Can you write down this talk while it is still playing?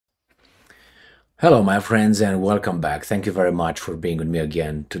Hello, my friends, and welcome back. Thank you very much for being with me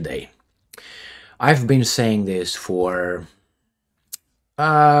again today. I've been saying this for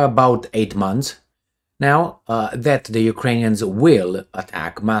about 8 months now that the Ukrainians will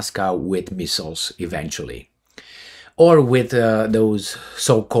attack Moscow with missiles eventually, or with those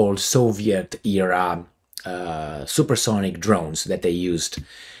so-called Soviet-era supersonic drones that they used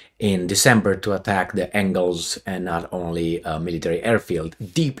in December to attack the Engels and not only a military airfield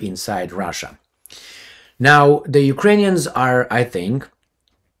deep inside Russia. Now, the Ukrainians are, I think,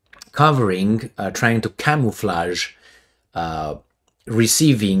 trying to camouflage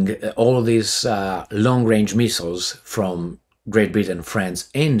receiving all these long-range missiles from Great Britain, France,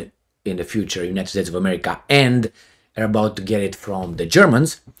 and in the future, United States of America, and are about to get it from the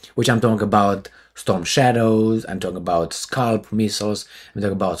Germans, which I'm talking about Storm Shadows, I'm talking about Scalp missiles, I'm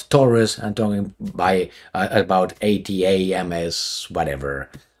talking about Taurus, I'm talking about ATACMS, whatever,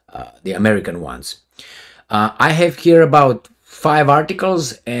 the American ones. I have here about 5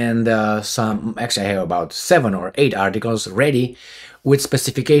 articles and actually I have about 7 or 8 articles ready with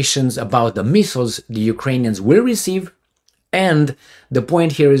specifications about the missiles the Ukrainians will receive. And the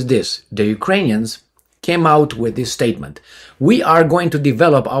point here is this: the Ukrainians came out with this statement: we are going to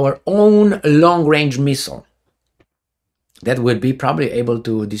develop our own long-range missile that will be probably able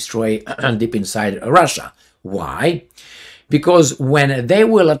to destroy deep inside Russia. Why? Because when they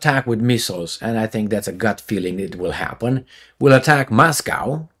will attack with missiles, and I think that's a gut feeling it will happen, will attack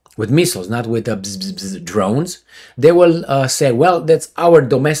Moscow with missiles, not with drones, they will say, well, that's our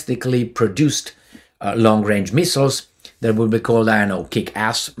domestically produced long-range missiles that will be called, I don't know,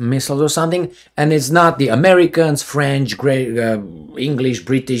 kick-ass missiles or something, and it's not the Americans, French, English,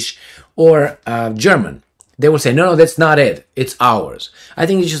 British, or German. They will say, no, that's not it. It's ours. I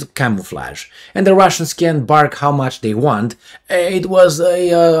think it's just camouflage. And the Russians can bark how much they want. It was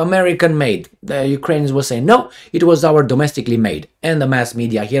American made. The Ukrainians will say, no, it was our domestically made. And the mass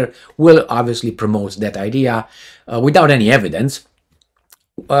media here will obviously promote that idea without any evidence.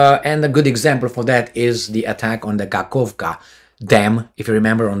 And a good example for that is the attack on the Kakhovka Dam, if you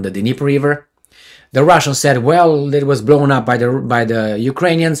remember, on the Dnieper River. The Russians said, well, it was blown up by the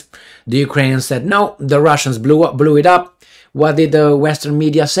Ukrainians. The Ukrainians said, no, the Russians blew it up. What did the Western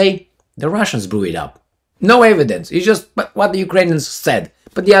media say? The Russians blew it up. No evidence. It's just what the Ukrainians said.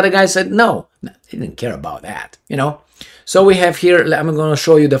 But the other guy said, no, they didn't care about that, you know. So we have here, I'm going to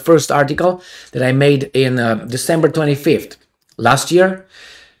show you the first article that I made in December 25th last year.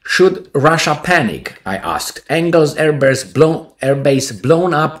 Should Russia panic? I asked. Engels airbase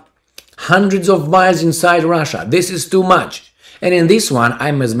blown up hundreds of miles inside Russia. This is too much. And in this one, I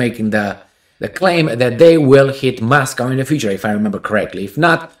was making the claim that they will hit Moscow in the future, if I remember correctly. If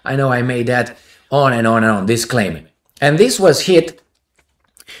not, I know I made that on and on and on, this claim. And this was hit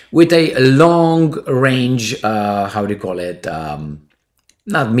with a long-range, how do you call it,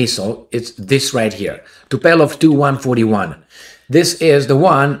 not missile, it's this right here, Tupolev Tu-141. This is the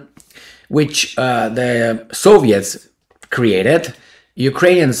one which the Soviets created.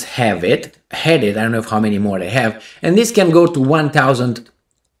 Ukrainians had it, I don't know how many more they have, and this can go to 1,000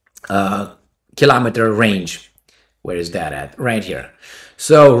 kilometer range. Where is that at? Right here.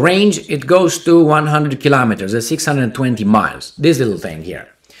 So range, it goes to 100 kilometers, that's 620 miles, this little thing here.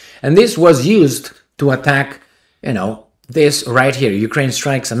 And this was used to attack, you know, this right here. Ukraine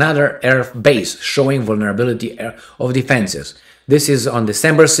strikes another air base, showing vulnerability of defenses. This is on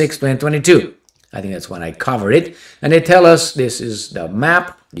December 6, 2022. I think that's when I covered it. And they tell us, this is the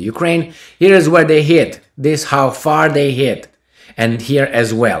map, the Ukraine. Here is where they hit. This how far they hit. And here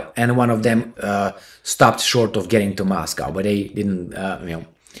as well. And one of them stopped short of getting to Moscow. But they didn't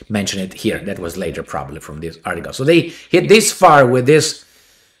mention it here. That was later probably from this article. So they hit this far with these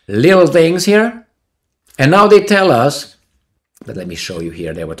little things here. And now they tell us, but let me show you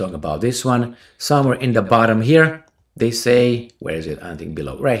here. They were talking about this one. Somewhere in the bottom here. They say, where is it? I think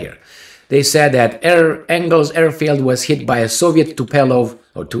below, right here. They said that Engels airfield was hit by a Soviet Tupolev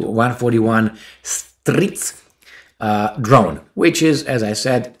or Tu-141 Strits drone, which is, as I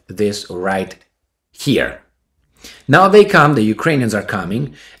said, this right here. Now they come, the Ukrainians are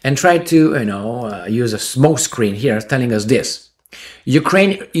coming, and try to, use a smoke screen here telling us this.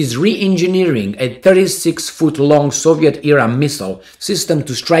 Ukraine is re-engineering a 36-foot-long Soviet-era missile system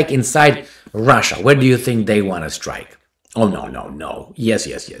to strike inside Russia. Where do you think they want to strike? Oh, no. Yes.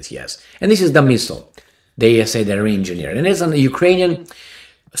 And this is the missile. They say they're re-engineered. And it's an Ukrainian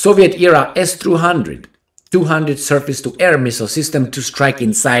Soviet-era S-200 surface-to-air missile system to strike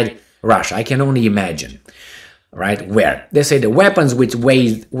inside Russia. I can only imagine. Right? Where? They say the weapons, which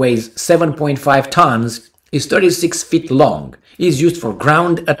weighs 7.5 tons, is 36 feet long, is used for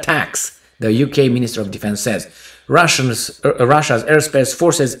ground attacks, The UK Minister of Defense says Russia's airspace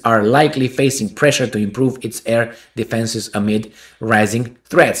forces are likely facing pressure to improve its air defenses amid rising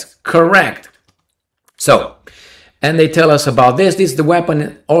threats. Correct. So, and they tell us about this. This is the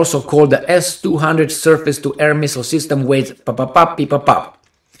weapon also called the S-200 surface-to-air missile system, weighs pop.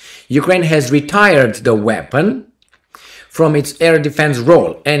 Ukraine has retired the weapon from its air defense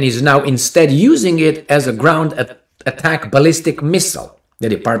role and is now instead using it as a ground attack ballistic missile, the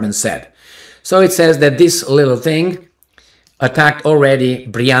department said. So it says that this little thing attacked already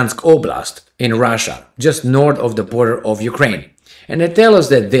Bryansk Oblast in Russia, just north of the border of Ukraine. And they tell us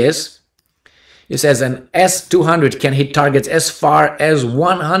that this, it says an S-200 can hit targets as far as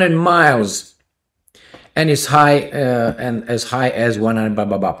 100 miles and as high as 100,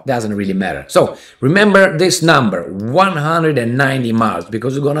 doesn't really matter. So remember this number, 190 miles,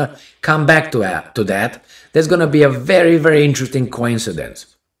 because we're gonna come back to that. There's gonna be a very, very interesting coincidence.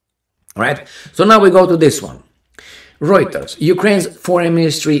 All right, so now we go to this one. Reuters, Ukraine's foreign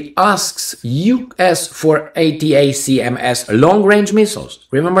ministry asks US for ATACMS long-range missiles.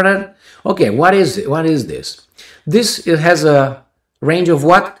 Remember that? Okay, what is it? What is this? It has a range of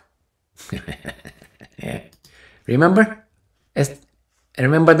what? Remember?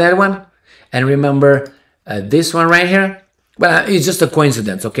 Remember that one? And remember this one right here? Well, it's just a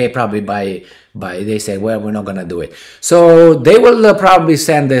coincidence, okay? Probably by they said, well, we're not gonna do it. So they will probably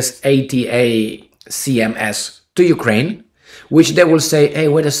send this ATACMS to Ukraine, which they will say, hey,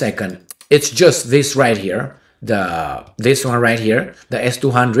 wait a second, it's just this right here, this one right here, the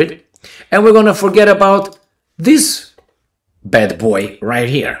S-200, and we're gonna forget about this bad boy right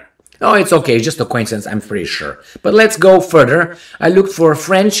here. Oh, it's okay, just a coincidence, I'm pretty sure. But let's go further. I looked for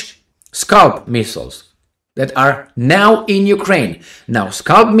French Scalp missiles that are now in Ukraine. Now,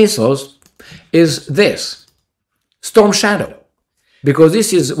 Scalp missiles is this, Storm Shadow, because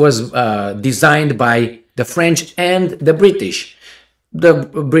this was designed by the French and the British. The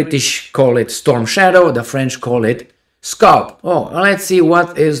British call it Storm Shadow, the French call it Scalp. Oh, let's see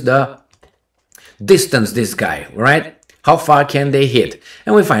what is the distance this guy, right? How far can they hit?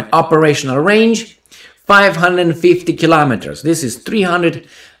 And we find operational range, 550 kilometers. This is 300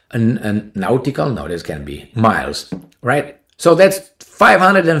 nautical, no, this can be miles, right? So that's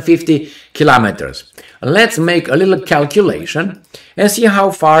 550 kilometers. Let's make a little calculation and see how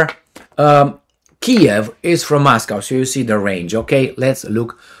far Kiev is from Moscow. So you see the range, okay? Let's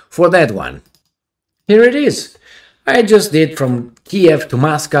look for that one. Here it is. I just did from Kiev to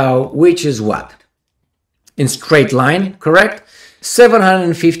Moscow, which is what? In straight line, correct?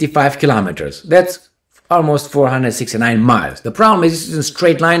 755 kilometers. That's almost 469 miles. The problem is it's in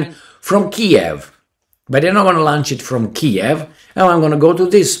straight line from Kiev. But they're not going to launch it from Kiev. Now I'm going to go to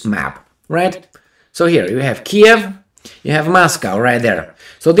this map, right? So here you have Kiev, you have Moscow right there.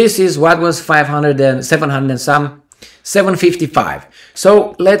 So this is what was 755.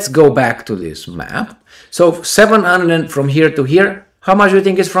 So let's go back to this map. So 700 from here to here. How much do you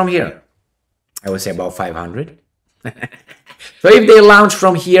think is from here? I would say about 500. So if they launch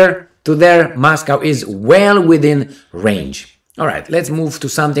from here to there, Moscow is well within range. All right, let's move to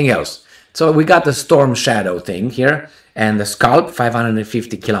something else. So we got the Storm Shadow thing here and the Scalp,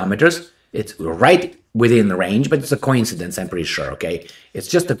 550 kilometers. It's right within the range, but it's a coincidence, I'm pretty sure, okay? It's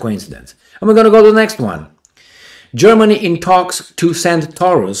just a coincidence. And we're going to go to the next one. Germany in talks to send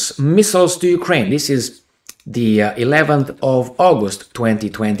Taurus missiles to Ukraine. This is the 11th of August,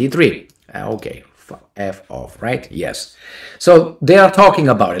 2023. Okay, F off, right? Yes. So they are talking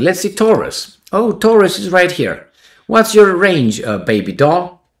about it. Let's see Taurus. Oh, Taurus is right here. What's your range, baby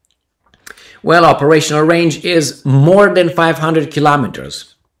doll? Well, operational range is more than 500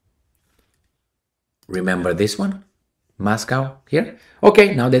 kilometers. Remember this one? Moscow here?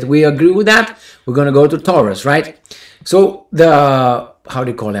 Okay, now that we agree with that, we're going to go to Taurus, right? So how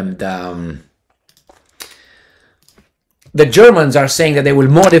do you call them? The Germans are saying that they will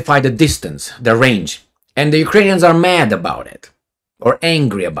modify the distance, the range, and the Ukrainians are mad about it or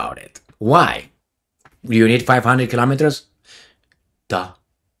angry about it. Why? You need 500 kilometers? Duh.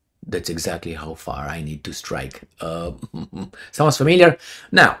 That's exactly how far I need to strike. Sounds familiar?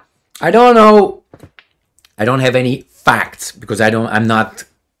 Now, I don't know. I don't have any facts because I'm not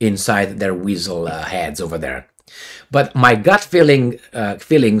inside their weasel heads over there. But my gut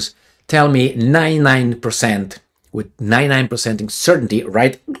feelings tell me 99%. With 99% certainty,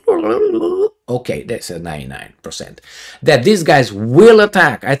 right? Okay, that's a 99%. That these guys will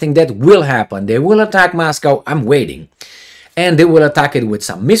attack. I think that will happen. They will attack Moscow. I'm waiting. And they will attack it with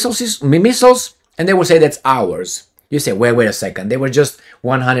some missiles, and they will say that's ours. You say, wait a second. They were just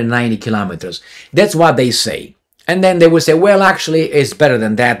 190 kilometers. That's what they say. And then they will say, well, actually, it's better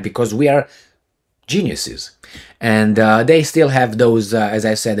than that because we are geniuses. And they still have those, as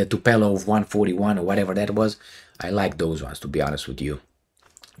I said, the Tupolev 141 or whatever that was. I like those ones, to be honest with you.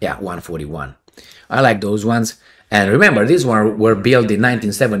 Yeah, 141. I like those ones. And remember, these ones were built in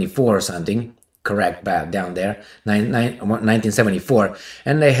 1974 or something. Correct, down there, 1974.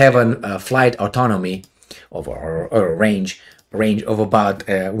 And they have a flight autonomy of or range of about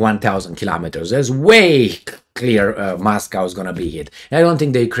 1,000 kilometers. There's way clear Moscow is going to be hit. And I don't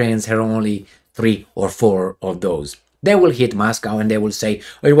think the Ukrainians have only 3 or 4 of those. They will hit Moscow and they will say,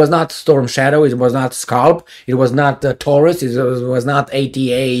 oh, it was not Storm Shadow, it was not Scalp, it was not Taurus, it was not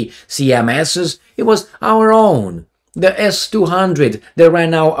ATACMS, it was our own. The S-200, they right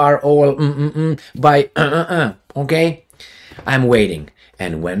now are all by okay? I'm waiting.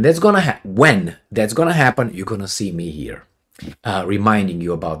 And when that's gonna happen, you're gonna see me here, reminding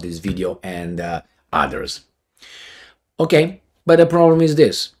you about this video and others. Okay, but the problem is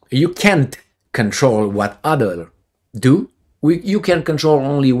this. You can't control what others do. You can control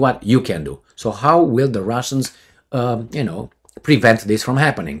only what you can do. So how will the Russians, prevent this from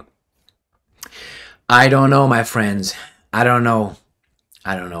happening? I don't know, my friends. I don't know.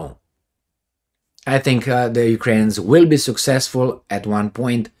 I think the Ukrainians will be successful at one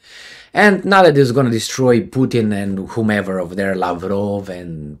point. And now that it's going to destroy Putin and whomever of their, Lavrov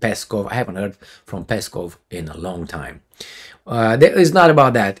and Peskov. I haven't heard from Peskov in a long time. It's not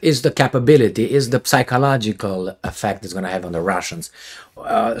about that. It's the capability, it's the psychological effect it's going to have on the Russians.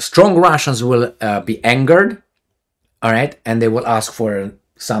 Strong Russians will be angered, all right, and they will ask for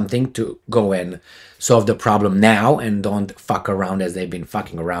something to go and solve the problem now and don't fuck around as they've been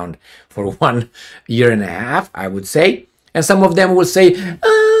fucking around for 1.5 years, I would say. And some of them will say,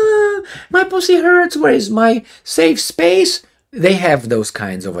 my pussy hurts, where is my safe space? They have those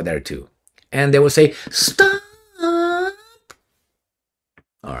kinds over there too. And they will say, stop.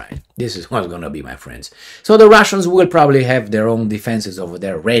 All right, this is what's going to be, my friends. So the Russians will probably have their own defenses over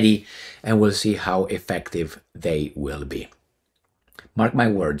there ready, and we'll see how effective they will be. Mark my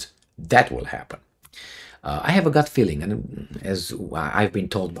words, that will happen. I have a gut feeling, and as I've been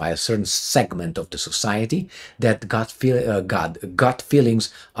told by a certain segment of the society, that gut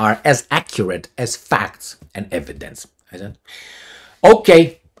feelings are as accurate as facts and evidence.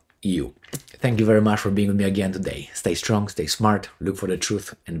 Okay, you. Thank you very much for being with me again today. Stay strong, stay smart, look for the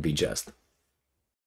truth, and be just.